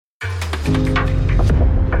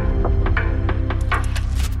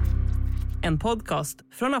En podcast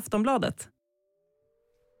från Aftonbladet.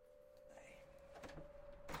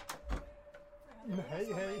 Hej,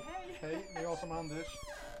 det är jag som Anders.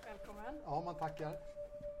 Välkommen. Ja, man tackar.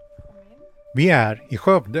 Kom in. Vi är i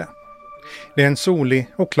Skövde. Det är en solig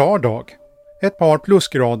och klar dag. Ett par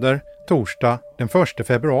plusgrader torsdag den 1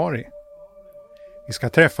 februari. Vi ska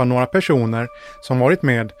träffa några personer som varit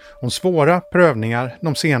med om svåra prövningar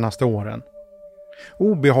de senaste åren.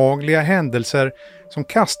 Obehagliga händelser som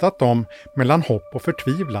kastat dem mellan hopp och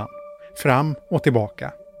förtvivlan, fram och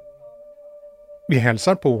tillbaka. Vi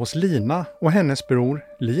hälsar på hos Lina och hennes bror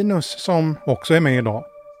Linus som också är med idag.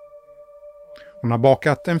 Hon har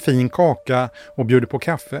bakat en fin kaka och bjuder på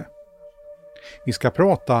kaffe. Vi ska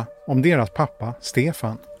prata om deras pappa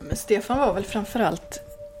Stefan. Men Stefan var väl framförallt,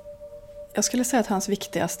 jag skulle säga att hans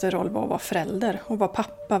viktigaste roll var att vara förälder. Och vara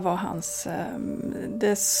pappa var hans,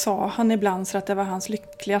 det sa han ibland så att det var hans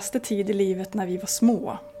lyckligaste tid i livet när vi var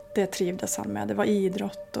små. Det trivdes han med. Det var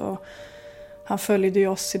idrott och han följde ju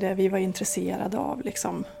oss i det vi var intresserade av.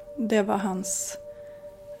 Liksom. Det var hans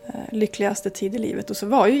lyckligaste tid i livet. Och så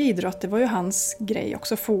var ju idrott, det var ju hans grej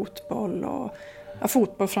också, fotboll och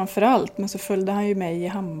fotboll framförallt. Men så följde han ju med i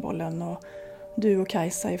handbollen och du och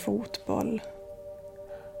Kajsa i fotboll.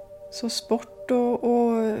 Så sport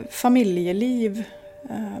och familjeliv,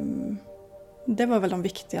 det var väl de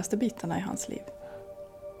viktigaste bitarna i hans liv.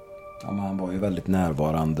 Ja, men han var ju väldigt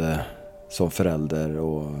närvarande som förälder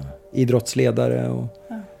och idrottsledare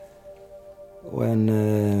och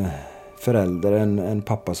en förälder, en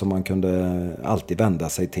pappa som man kunde alltid vända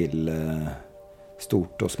sig till,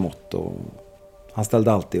 stort och smått. Och han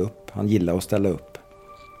ställde alltid upp, han gillade att ställa upp.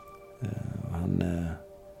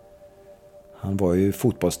 Han var ju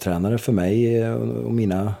fotbollstränare för mig och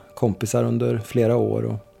mina kompisar under flera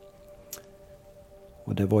år.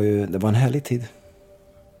 Och det var en härlig tid.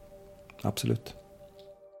 Absolut.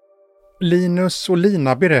 Linus och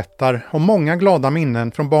Lina berättar om många glada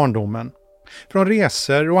minnen från barndomen. Från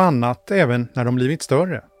resor och annat även när de blivit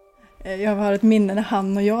större. Jag har ett minne när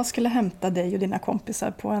han och jag skulle hämta dig och dina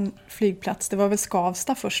kompisar på en flygplats. Det var väl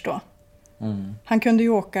Skavsta först då. Mm. Han kunde ju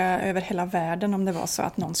åka över hela världen om det var så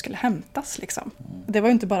att någon skulle hämtas. Liksom. Det var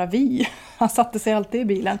ju inte bara vi. Han satte sig alltid i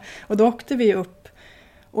bilen. Och då åkte vi upp.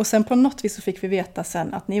 Och sen på något vis så fick vi veta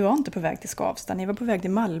sen att ni var inte på väg till Skavsta. Ni var på väg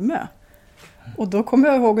till Malmö. Och då kommer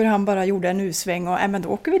jag ihåg hur han bara gjorde en U-sväng. Och men då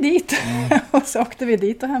åker vi dit. Och så åkte vi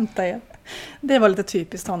dit och hämtade er. Det var lite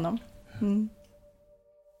typiskt honom. Mm.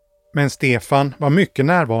 Men Stefan var mycket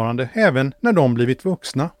närvarande även när de blivit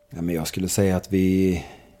vuxna. Ja, men jag skulle säga att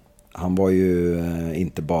han var ju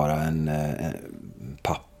inte bara en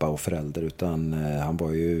pappa och förälder, utan han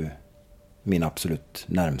var ju min absolut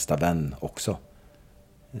närmsta vän också.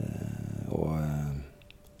 Och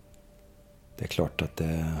det är klart att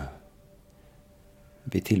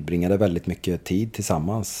vi tillbringade väldigt mycket tid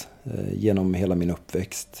tillsammans genom hela min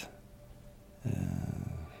uppväxt.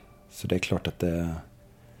 Så det är klart att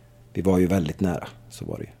vi var ju väldigt nära, så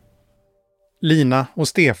var det ju. Lina och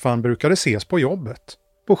Stefan brukade ses på jobbet,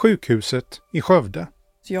 på sjukhuset i Skövde.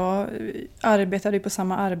 Jag arbetade på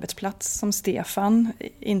samma arbetsplats som Stefan,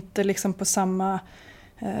 inte liksom på samma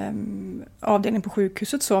avdelning på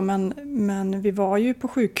sjukhuset så, men vi var ju på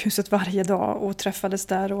sjukhuset varje dag och träffades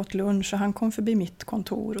där och åt lunch och han kom förbi mitt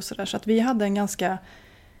kontor och sådär. Så att vi hade en ganska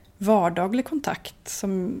vardaglig kontakt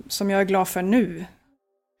som jag är glad för nu.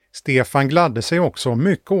 Stefan gladde sig också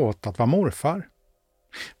mycket åt att vara morfar.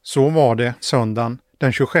 Så var det söndagen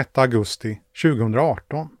den 26 augusti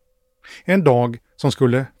 2018. En dag som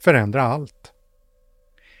skulle förändra allt.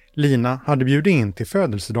 Lina hade bjudit in till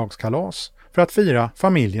födelsedagskalas för att fira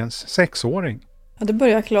familjens 6-åring. Ja, det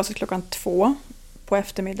började kalaset 2:00 på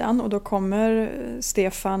eftermiddagen och då kommer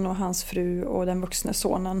Stefan och hans fru och den vuxna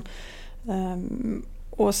sonen.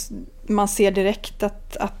 Och man ser direkt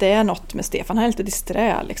att det är något med Stefan. Han är lite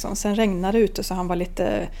disträ liksom. Sen regnar det ute så han var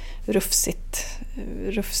lite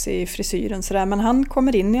rufsig i frisyren. Sådär. Men han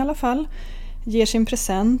kommer in i alla fall, ger sin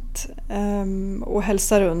present och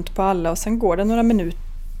hälsar runt på alla. Och sen går det några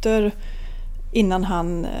minuter innan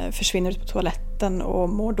han försvinner ut på toaletten och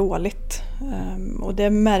mår dåligt. Och det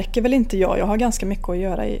märker väl inte jag. Jag har ganska mycket att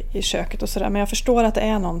göra i köket och sådär. Men jag förstår att det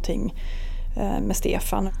är någonting med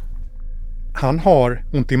Stefan. Han har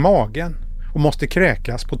ont i magen och måste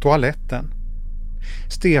kräkas på toaletten.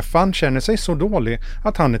 Stefan känner sig så dålig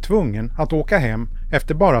att han är tvungen att åka hem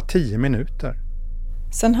efter bara 10 minuter.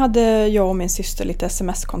 Sen hade jag och min syster lite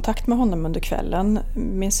sms-kontakt med honom under kvällen.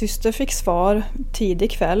 Min syster fick svar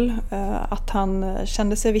tidig kväll att han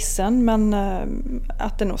kände sig vissen men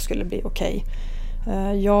att det nog skulle bli okej.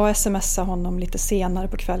 Jag smsade honom lite senare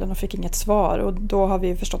på kvällen och fick inget svar och då har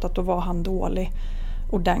vi förstått att då var han dålig.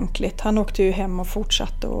 ordentligt. Han åkte ju hem och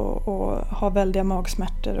fortsatte och ha väldiga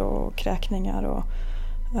magsmärtor och kräkningar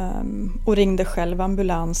och ringde själv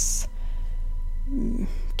ambulans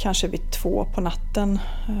kanske vid 2 på natten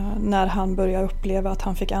när han började uppleva att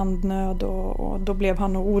han fick andnöd och då blev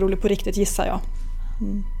han nog orolig på riktigt, gissar jag.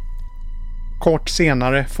 Kort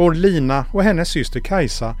senare får Lina och hennes syster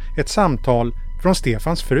Kajsa ett samtal från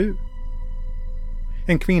Stefans fru.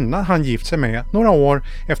 En kvinna han gift sig med några år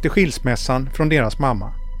efter skilsmässan från deras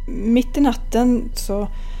mamma. Mitt i natten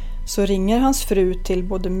så ringer hans fru till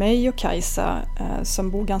både mig och Kajsa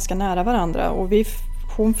som bor ganska nära varandra. Och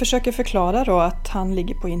hon försöker förklara då att han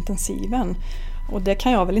ligger på intensiven. Och det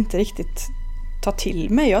kan jag väl inte riktigt ta till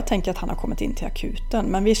mig. Jag tänker att han har kommit in till akuten.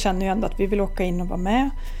 Men vi känner ju ändå att vi vill åka in och vara med.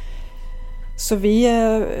 Så vi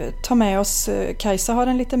tar med oss, Kajsa har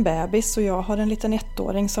en liten bebis och jag har en liten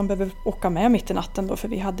 1-åring som behöver åka med mitt i natten då, för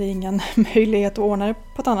vi hade ingen möjlighet att ordna det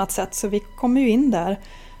på ett annat sätt. Så vi kommer ju in där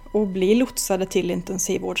och blir lotsade till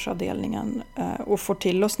intensivvårdsavdelningen och får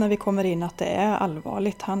till oss när vi kommer in att det är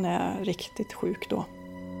allvarligt. Han är riktigt sjuk då.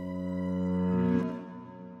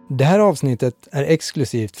 Det här avsnittet är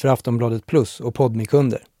exklusivt för Aftonbladet Plus och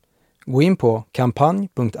PodMe-kunder. Gå in på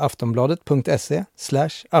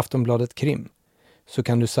kampanj.aftonbladet.se/Aftonbladet Krim så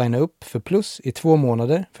kan du signa upp för Plus i 2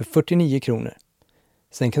 månader för 49 kronor.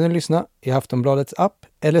 Sen kan du lyssna i Aftonbladets app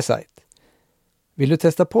eller sajt. Vill du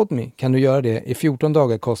testa PodMe kan du göra det i 14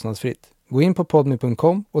 dagar kostnadsfritt. Gå in på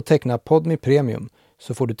podme.com och teckna PodMe-premium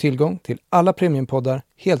så får du tillgång till alla premiumpoddar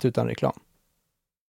helt utan reklam.